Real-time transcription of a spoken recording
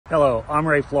Hello, I'm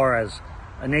Ray Flores,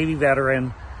 a Navy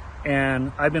veteran,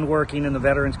 and I've been working in the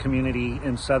veterans community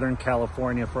in Southern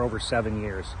California for over 7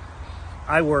 years.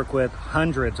 I work with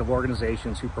hundreds of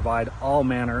organizations who provide all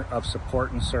manner of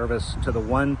support and service to the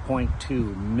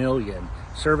 1.2 million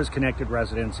service-connected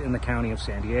residents in the county of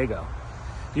San Diego.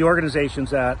 The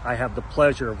organizations that I have the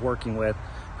pleasure of working with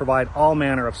provide all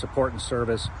manner of support and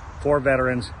service for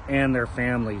veterans and their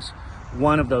families.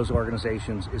 One of those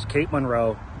organizations is Kate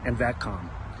Monroe and VetCom.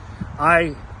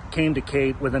 I came to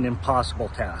Kate with an impossible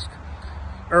task.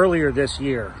 Earlier this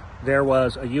year, there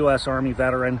was a U.S. Army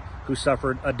veteran who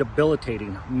suffered a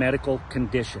debilitating medical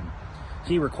condition.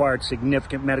 He required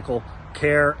significant medical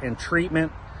care and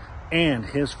treatment, and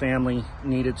his family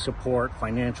needed support,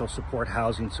 financial support,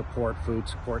 housing support, food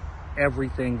support,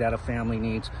 everything that a family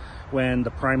needs when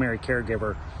the primary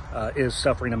caregiver is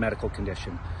suffering a medical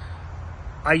condition.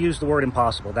 I used the word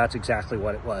impossible. That's exactly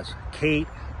what it was. Kate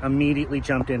immediately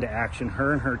jumped into action.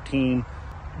 Her and her team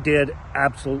did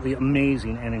absolutely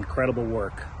amazing and incredible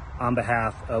work on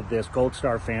behalf of this Gold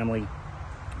Star family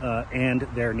and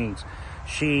their needs.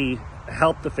 She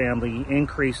helped the family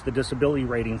increase the disability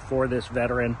rating for this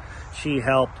veteran. She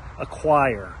helped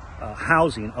acquire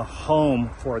housing, a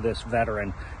home for this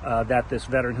veteran, that this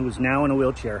veteran who is now in a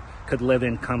wheelchair could live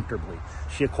in comfortably.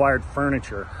 She acquired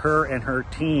furniture. Her and her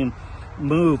team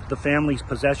moved the family's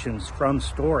possessions from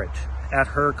storage at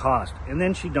her cost, and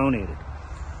then she donated.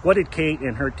 What did Kate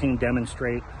and her team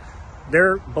demonstrate?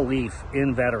 Their belief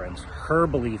in veterans, her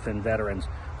belief in veterans,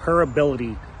 her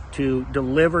ability to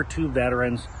deliver to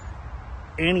veterans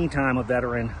anytime a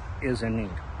veteran is in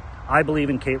need. I believe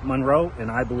in Kate Monroe, and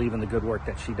I believe in the good work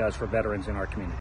that she does for veterans in our community.